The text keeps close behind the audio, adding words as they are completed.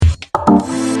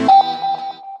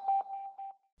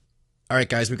All right,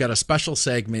 guys, we've got a special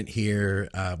segment here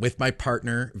with my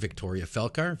partner, Victoria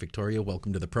Felkar. Victoria,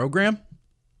 welcome to the program.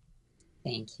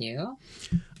 Thank you.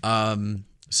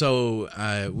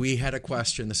 So we had a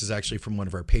question. This is actually from one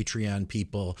of our Patreon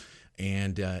people,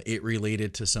 and it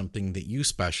related to something that you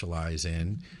specialize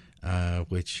in,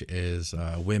 which is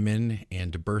women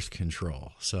and birth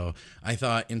control. So I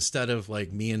thought instead of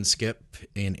like me and Skip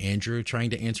and Andrew trying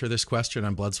to answer this question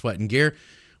on Blood, Sweat, and Gear,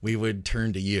 we would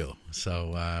turn to you.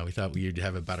 So we thought we'd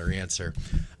have a better answer.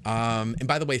 And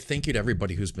by the way, thank you to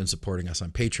everybody who's been supporting us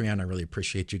on Patreon. I really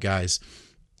appreciate you guys.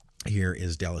 Here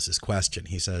is Dallas's question.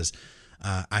 He says,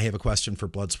 I have a question for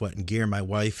Blood, Sweat, and Gear. My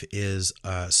wife is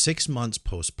 6 months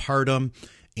postpartum,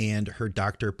 and her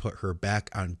doctor put her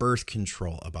back on birth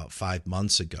control about 5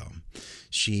 months ago.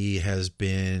 She has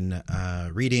been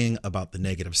reading about the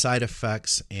negative side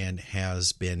effects and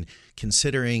has been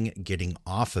considering getting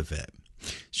off of it.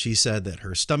 She said that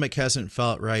her stomach hasn't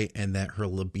felt right and that her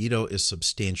libido is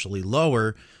substantially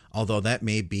lower, although that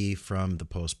may be from the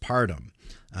postpartum.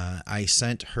 I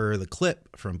sent her the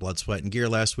clip from Blood, Sweat, and Gear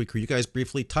last week where you guys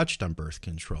briefly touched on birth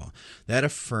control. That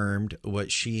affirmed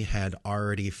what she had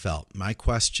already felt. My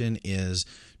question is,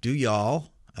 do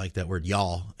y'all, I like that word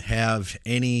y'all, have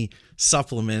any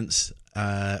supplements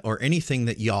or anything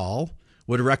that y'all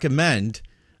would recommend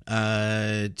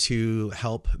to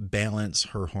help balance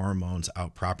her hormones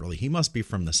out properly? He must be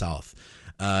from the South.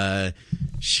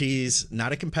 She's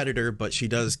not a competitor, but she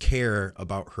does care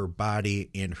about her body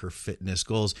and her fitness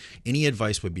goals. Any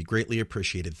advice would be greatly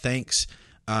appreciated. Thanks.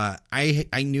 I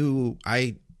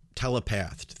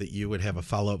telepathed that you would have a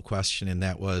follow-up question, and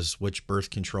that was, which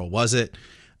birth control was it?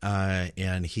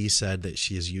 And he said that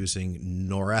she is using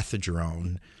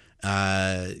norethindrone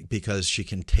because she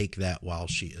can take that while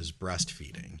she is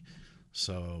breastfeeding.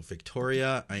 So,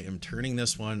 Victoria, I am turning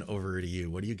this one over to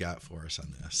you. What do you got for us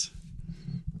on this?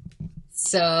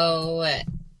 So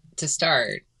to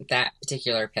start, that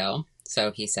particular pill,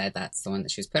 so he said that's the one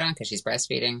that she was put on because she's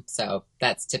breastfeeding. So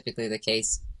that's typically the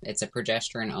case. It's a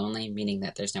progesterone only, meaning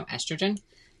that there's no estrogen,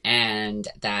 and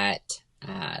that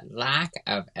lack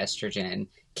of estrogen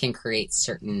can create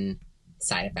certain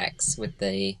side effects with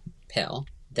the pill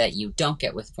that you don't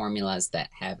get with formulas that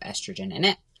have estrogen in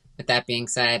it. With that being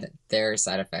said, there are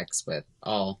side effects with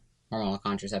all hormonal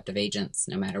contraceptive agents,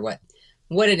 no matter what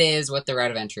it is, what the route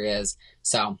of entry is.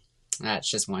 So that's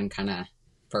just one kind of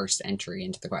first entry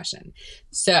into the question.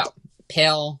 So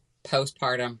pill,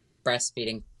 postpartum,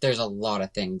 breastfeeding, there's a lot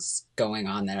of things going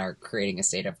on that are creating a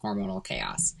state of hormonal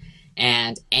chaos.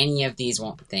 And any of these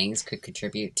things could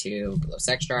contribute to low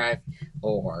sex drive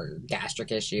or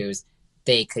gastric issues.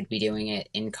 They could be doing it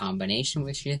in combination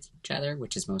with each other,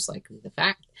 which is most likely the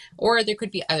fact. Or there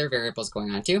could be other variables going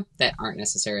on too that aren't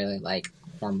necessarily like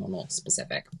hormonal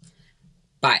specific.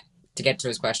 But to get to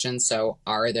his question, so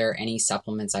are there any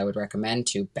supplements I would recommend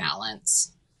to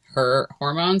balance her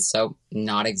hormones? So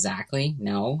not exactly,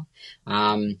 no.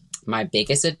 My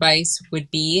biggest advice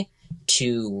would be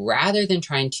to, rather than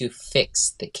trying to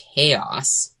fix the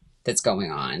chaos that's going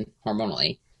on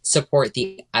hormonally, support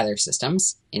the other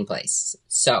systems in place.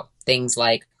 So things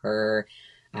like her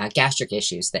gastric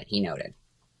issues that he noted.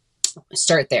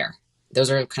 Start there.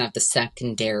 Those are kind of the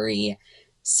secondary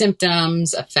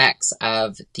symptoms, effects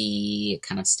of the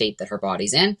kind of state that her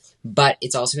body's in, but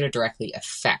it's also going to directly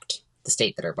affect the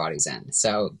state that her body's in.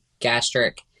 So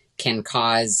gastric can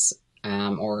cause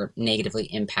or negatively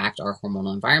impact our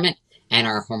hormonal environment, and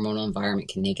our hormonal environment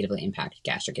can negatively impact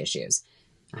gastric issues.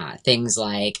 Things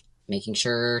like making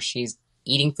sure she's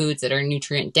eating foods that are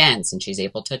nutrient dense and she's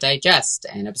able to digest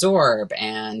and absorb,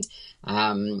 and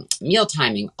meal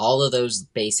timing. All of those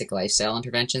basic lifestyle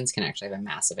interventions can actually have a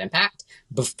massive impact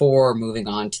before moving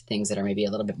on to things that are maybe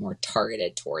a little bit more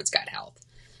targeted towards gut health.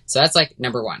 So that's like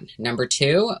number one. Number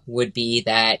two would be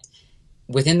that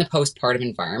within the postpartum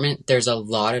environment, there's a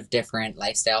lot of different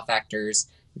lifestyle factors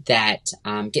that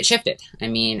get shifted. I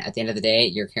mean, at the end of the day,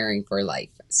 you're caring for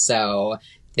life. So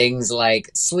things like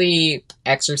sleep,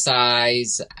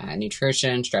 exercise,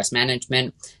 nutrition, stress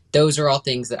management, those are all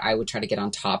things that I would try to get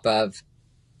on top of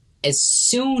as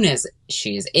soon as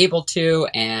she is able to,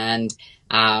 and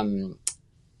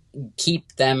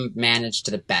keep them managed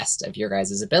to the best of your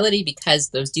guys' ability, because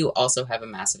those do also have a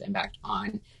massive impact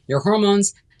on your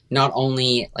hormones, not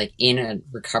only like in a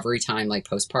recovery time like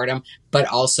postpartum, but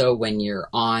also when you're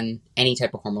on any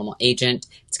type of hormonal agent.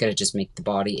 It's going to just make the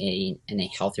body in a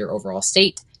healthier overall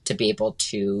state to be able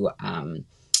to have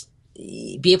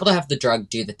the drug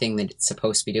do the thing that it's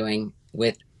supposed to be doing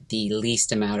with the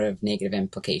least amount of negative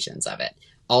implications of it.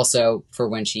 Also, for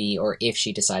when she, or if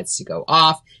she decides to go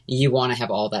off, you want to have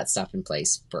all that stuff in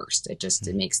place first. It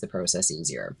makes the process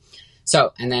easier.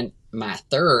 So, and then my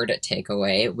third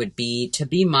takeaway would be to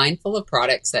be mindful of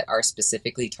products that are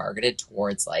specifically targeted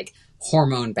towards like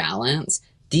hormone balance.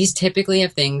 These typically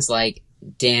have things like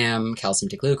DAM, calcium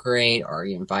D-glucarate, or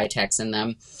even Vitex in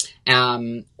them,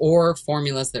 or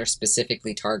formulas that are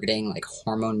specifically targeting like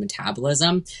hormone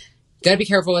metabolism. Got to be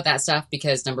careful with that stuff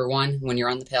because number one, when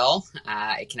you're on the pill,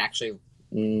 it can actually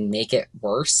make it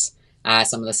worse,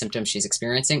 some of the symptoms she's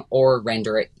experiencing, or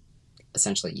render it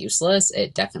essentially useless.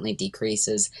 It definitely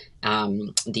decreases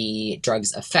the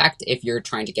drug's effect if you're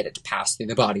trying to get it to pass through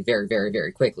the body very, very,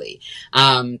 very quickly.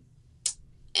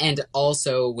 And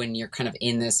also when you're kind of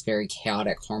in this very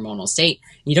chaotic hormonal state,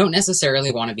 you don't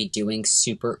necessarily want to be doing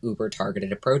super uber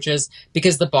targeted approaches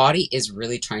because the body is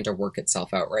really trying to work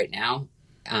itself out right now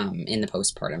in the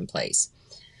postpartum place.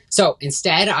 So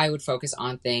instead, I would focus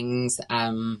on things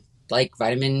like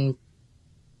vitamin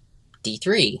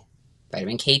D3,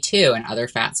 vitamin K2 and other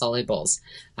fat solubles,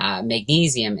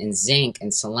 magnesium and zinc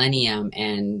and selenium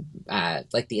and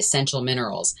like the essential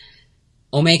minerals,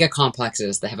 omega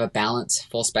complexes that have a balanced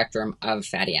full spectrum of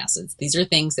fatty acids. These are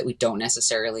things that we don't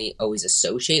necessarily always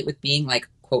associate with being like,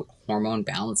 quote, hormone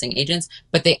balancing agents,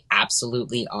 but they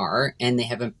absolutely are. And they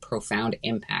have a profound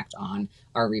impact on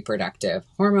our reproductive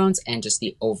hormones and just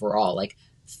the overall like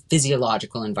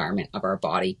physiological environment of our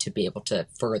body to be able to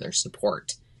further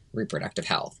support reproductive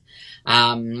health.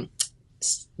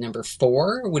 Number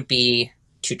 4 would be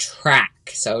to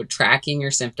track. So tracking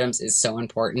your symptoms is so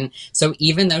important. So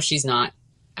even though she's not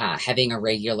having a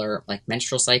regular like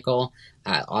menstrual cycle,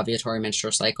 ovulatory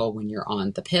menstrual cycle when you're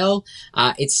on the pill,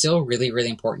 it's still really, really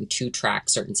important to track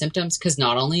certain symptoms because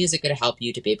not only is it going to help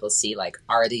you to be able to see like,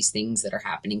 are these things that are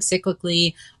happening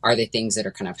cyclically? Are they things that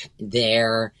are kind of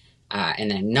there and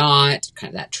then not,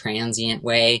 kind of that transient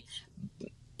way?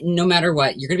 No matter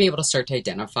what, you're going to be able to start to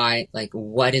identify like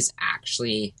what is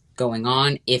actually going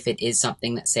on. If it is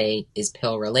something that say is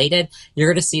pill related, you're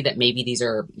going to see that maybe these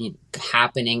are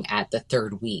happening at the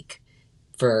 3rd week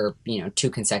for 2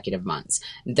 consecutive months.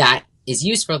 That is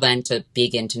useful then to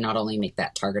begin to not only make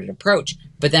that targeted approach,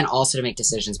 but then also to make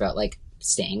decisions about like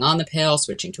staying on the pill,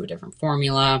 switching to a different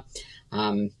formula,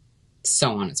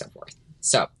 so on and so forth.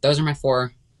 So those are my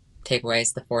 4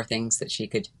 takeaways, the 4 things that she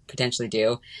could potentially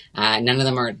do. None of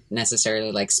them are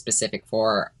necessarily like specific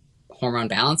for hormone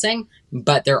balancing,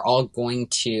 but they're all going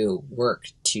to work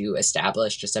to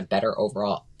establish just a better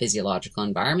overall physiological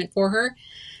environment for her.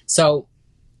 So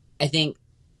I think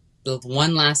the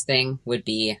one last thing would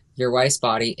be your wife's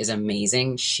body is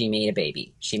amazing. She made a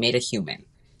baby. She made a human.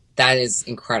 That is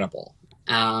incredible.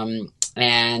 And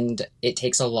it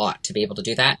takes a lot to be able to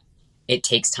do that. It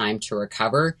takes time to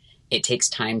recover. It takes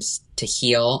time to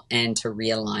heal and to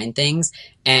realign things.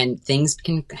 And things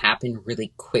can happen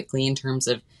really quickly in terms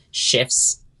of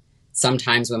shifts.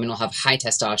 Sometimes women will have high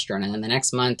testosterone and then the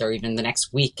next month or even the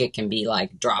next week it can be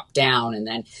like drop down and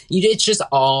then it's just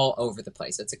all over the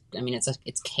place.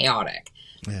 It's chaotic.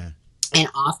 Yeah. And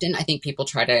often I think people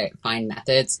try to find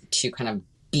methods to kind of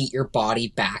beat your body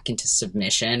back into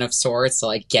submission of sorts to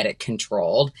like get it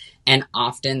controlled. And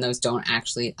often those don't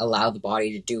actually allow the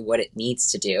body to do what it needs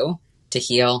to do to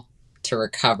heal, to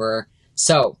recover.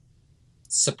 So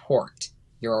support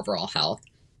your overall health.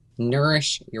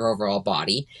 Nourish your overall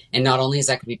body. And not only is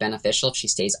that going to be beneficial if she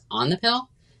stays on the pill,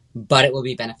 but it will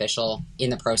be beneficial in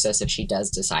the process if she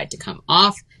does decide to come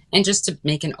off and just to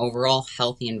make an overall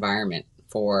healthy environment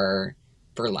for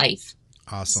life.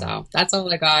 Awesome. So that's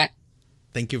all I got.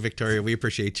 Thank you, Victoria. We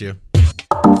appreciate you.